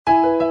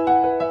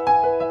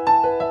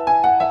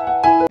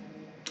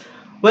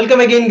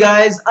Welcome again,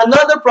 guys.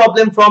 Another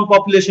problem from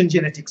population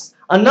genetics.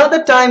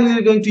 Another time we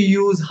are going to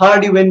use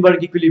Hardy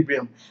Weinberg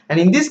equilibrium, and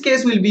in this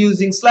case we'll be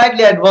using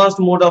slightly advanced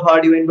mode of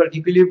Hardy Weinberg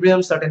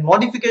equilibrium, certain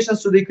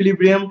modifications to the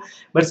equilibrium,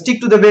 but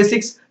stick to the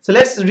basics. So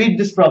let's read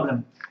this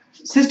problem.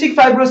 Cystic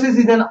fibrosis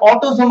is an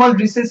autosomal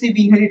recessive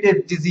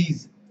inherited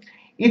disease.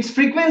 Its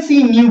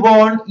frequency in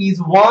newborn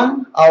is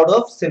 1 out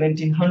of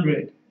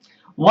 1700.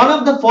 One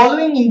of the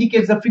following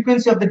indicates the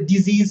frequency of the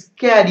disease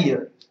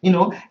carrier.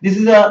 This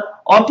is a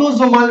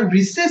autosomal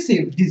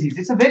recessive disease.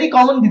 It's a very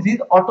common disease,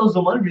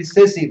 autosomal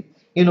recessive.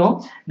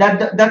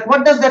 That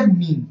what does that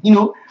mean?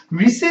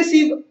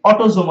 Recessive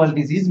autosomal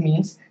disease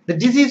means the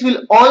disease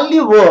will only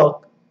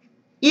work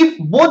if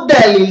both the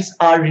alleles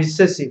are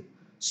recessive.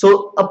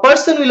 So a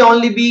person will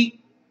only be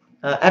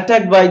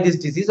attacked by this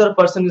disease, or a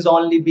person is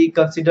only be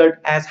considered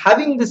as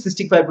having the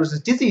cystic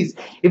fibrosis disease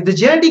if the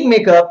genetic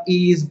makeup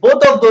is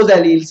both of those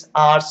alleles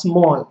are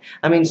small.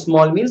 I mean,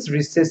 small means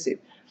recessive.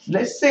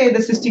 Let's say the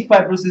cystic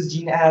fibrosis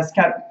gene as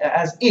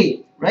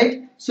A,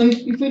 right? So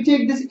if we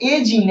take this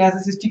A gene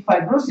as a cystic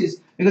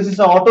fibrosis, because it's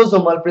an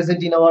autosomal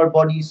present in our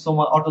body,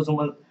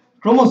 autosomal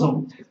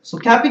chromosome. So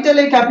capital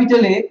A,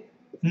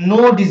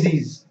 no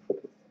disease.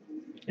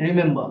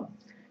 Remember,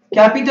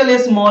 capital A,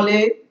 small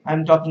a,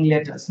 I'm talking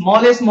later.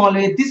 Small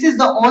a, this is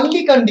the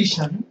only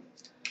condition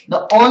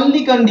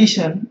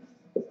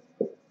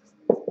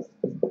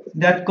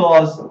that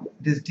cause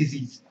this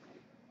disease.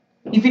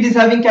 If it is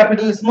having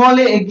capital small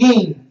a,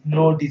 again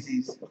no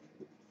disease.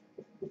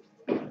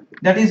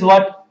 That is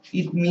what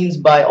it means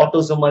by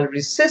autosomal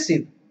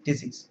recessive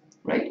disease,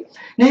 right?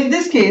 Now in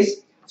this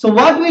case, so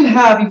what we'll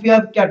have if you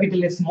have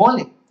capital A,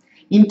 small a,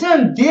 in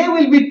turn they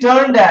will be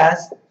termed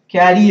as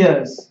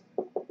carriers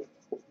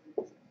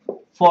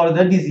for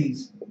the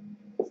disease,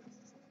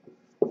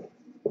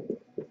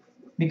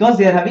 because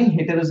they are having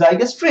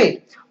heterozygous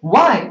trait.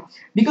 Why?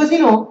 Because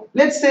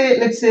let's say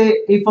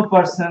if a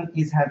person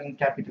is having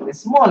capital A,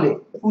 small a,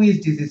 who is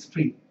disease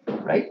free,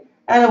 right?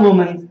 And a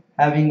woman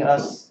having a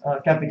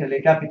capital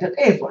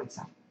A, for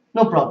example,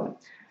 no problem.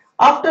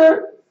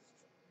 After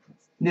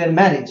their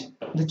marriage,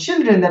 the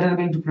children that are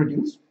going to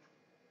produce,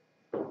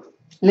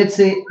 let's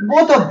say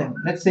both of them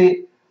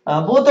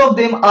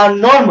are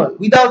normal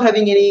without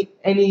having any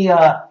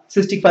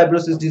cystic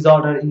fibrosis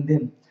disorder in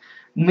them,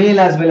 male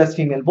as well as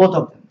female, both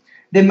of them.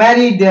 They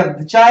married, they have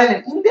the child,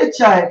 and in their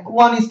child,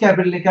 one is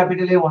capital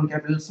A, one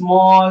capital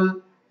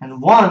small,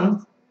 and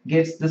one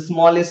gets the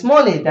small a.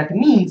 That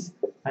means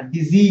a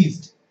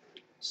diseased.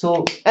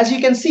 So as you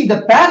can see,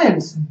 the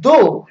parents,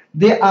 though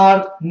they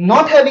are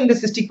not having the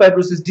cystic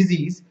fibrosis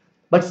disease,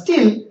 but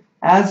still,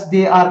 as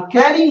they are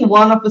carrying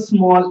one of a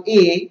small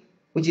a,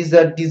 which is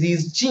a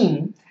diseased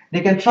gene,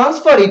 they can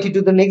transfer it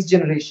to the next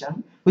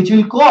generation, which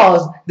will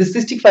cause the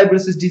cystic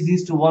fibrosis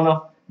disease to one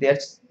of their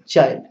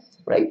child,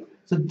 right?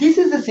 So this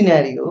is the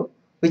scenario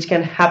which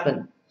can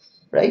happen,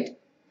 right?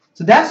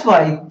 So that's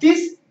why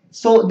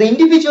so the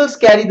individuals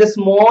carry the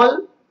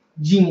small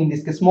gene, in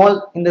this case,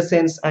 small in the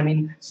sense, I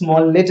mean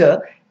small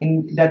letter,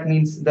 that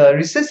means the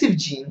recessive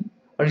gene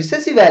or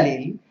recessive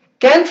allele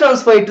can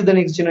transfer it to the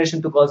next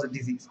generation to cause a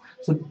disease.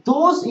 So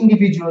those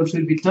individuals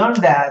will be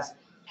termed as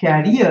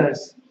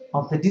carriers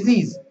of the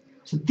disease.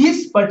 So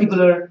this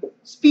particular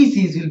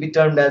species will be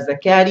termed as the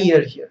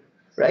carrier here,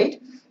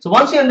 right? So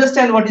once you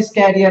understand what is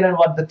carrier and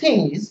what the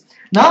thing is,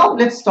 now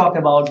let's talk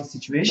about the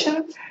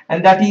situation,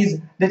 and that is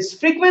the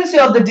frequency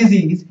of the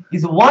disease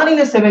is 1 in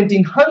a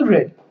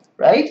 1700,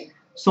 right?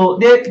 So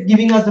they're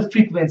giving us the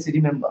frequency,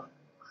 remember.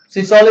 So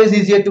it's always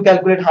easier to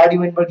calculate Hardy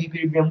Weinberg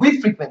equilibrium with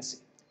frequency,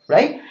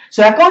 right?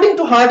 So according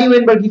to Hardy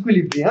Weinberg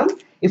equilibrium,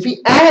 if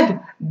we add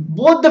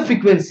both the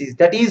frequencies,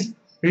 that is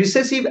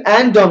recessive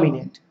and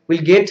dominant,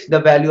 we'll get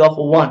the value of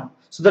 1.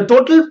 So the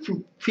total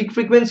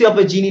frequency of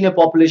a gene in a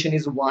population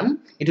is 1.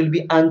 It will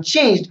be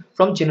unchanged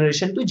from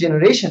generation to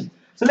generation.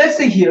 So let's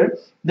say here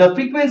the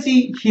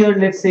frequency here,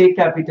 let's say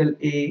capital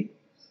A,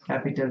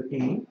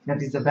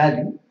 that is the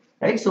value,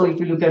 right? So if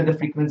you look at the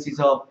frequencies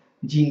of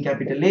gene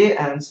capital A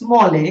and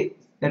small a,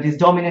 that is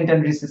dominant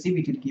and recessive,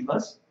 it will give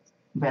us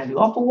value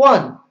of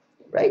 1,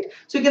 right?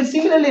 So you can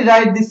similarly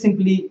write this,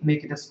 simply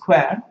make it a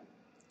square,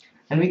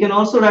 and we can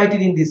also write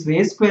it in this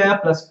way: square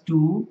plus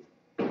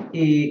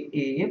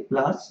 2a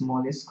plus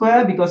small a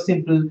square, because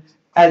simple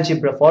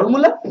algebra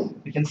formula,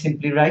 we can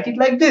simply write it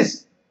like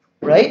this,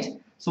 right?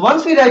 So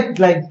once we write it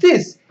like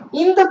this,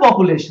 in the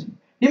population,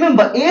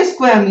 remember a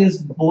square means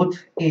both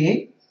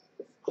a,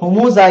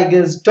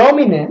 homozygous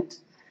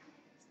dominant,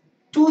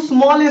 2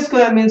 small a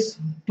square means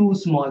 2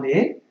 small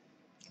a,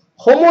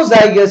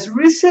 homozygous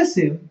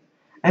recessive,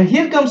 and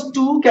here comes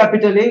 2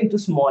 capital A into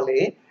small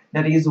a,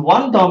 that is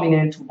 1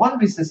 dominant, 1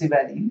 recessive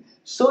allele.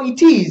 So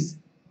it is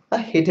a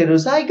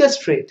heterozygous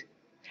trait.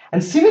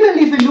 And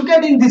similarly, if we look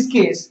at in this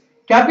case,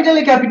 capital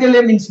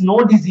A means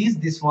no disease,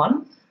 this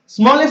one,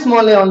 small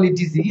a only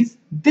disease,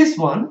 this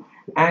one,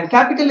 and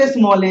capital A,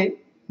 small a,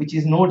 which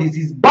is no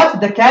disease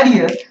but the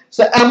carrier.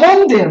 So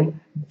among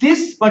them,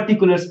 this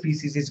particular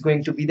species is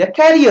going to be the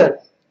carrier,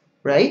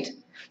 right?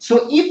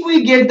 So if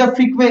we get the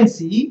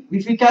frequency,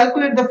 if we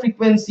calculate the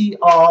frequency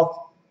of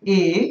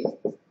A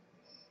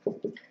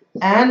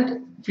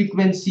and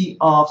frequency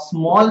of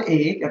small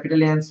a,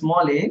 capital A and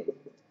small a,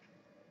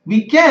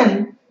 we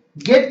can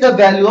get the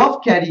value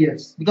of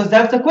carriers, because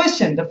that's the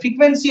question, the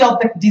frequency of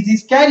the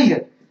disease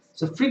carrier.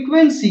 So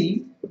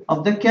frequency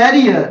of the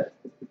carrier,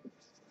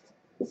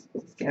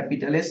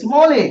 capital A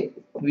small a,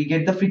 we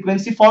get the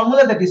frequency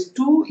formula, that is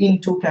 2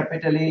 into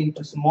capital A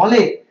into small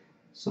a.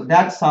 So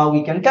that's how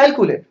we can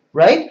calculate,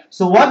 right?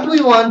 So what do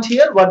we want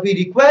here, what we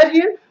require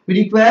here?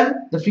 We require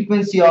the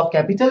frequency of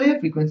capital A,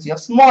 frequency of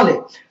small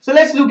a. So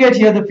let's look at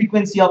here the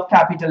frequency of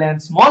capital A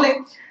and small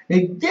a.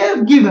 They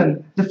have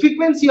given the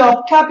frequency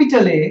of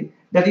capital A,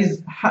 that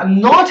is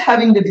not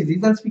having the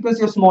disease, and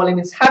frequency of small a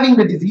means having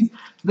the disease.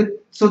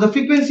 So the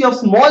frequency of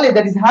small a,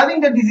 that is having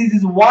the disease,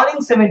 is 1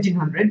 in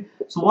 1700.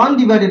 So 1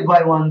 divided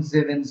by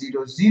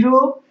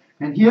 1700,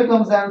 and here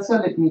comes the answer.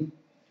 Let me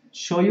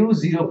show you,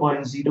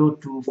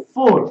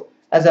 0.024,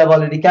 as I've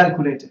already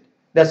calculated.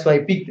 That's why I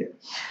picked it.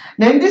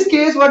 Now in this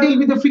case, what will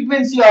be the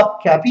frequency of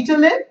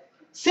capital A?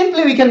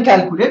 Simply we can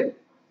calculate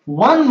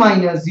 1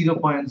 minus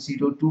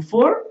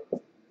 0.024,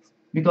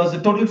 because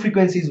the total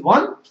frequency is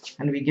 1,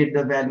 and we get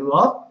the value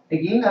of,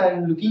 again I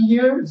am looking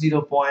here,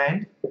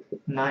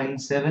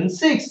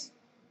 0.976,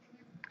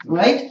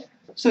 right?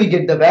 So we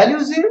get the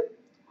values here.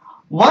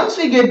 Once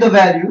we get the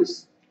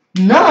values,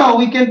 now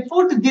we can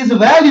put these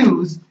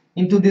values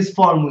into this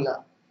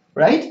formula,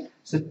 right?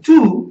 So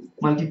 2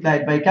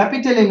 multiplied by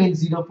capital A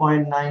means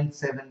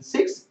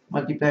 0.976,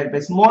 multiplied by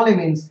small a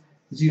means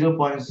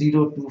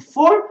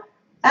 0.024,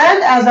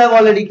 and as I've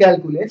already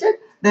calculated,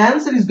 the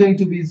answer is going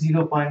to be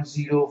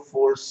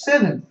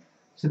 0.047.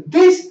 So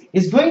this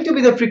is going to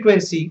be the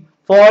frequency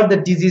for the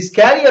disease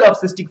carrier of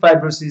cystic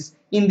fibrosis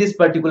in this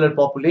particular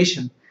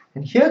population.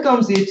 And here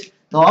comes it,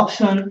 the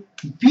option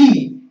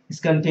B is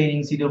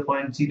containing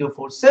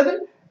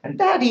 0.047, and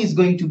that is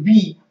going to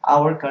be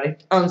our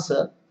correct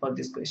answer for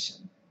this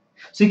question.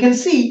 So you can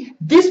see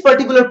this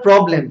particular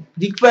problem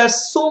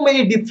requires so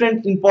many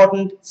different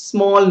important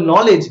small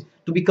knowledge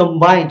to be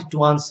combined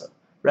to answer,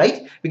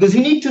 right? Because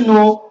you need to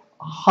know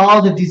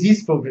how the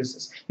disease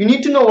progresses. You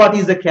need to know what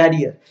is the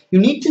carrier. You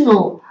need to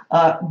know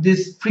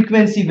this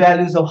frequency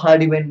values of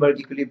Hardy Weinberg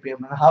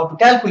equilibrium and how to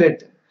calculate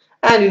them.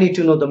 And you need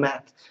to know the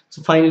math.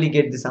 So finally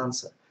get this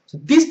answer. So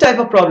this type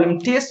of problem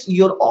tests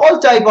your all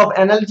type of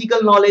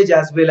analytical knowledge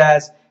as well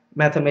as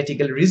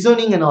mathematical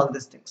reasoning and all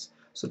these things.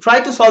 So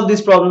try to solve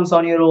these problems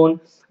on your own.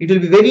 It will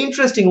be very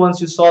interesting once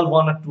you solve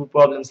 1 or 2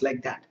 problems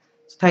like that.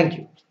 So thank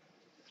you.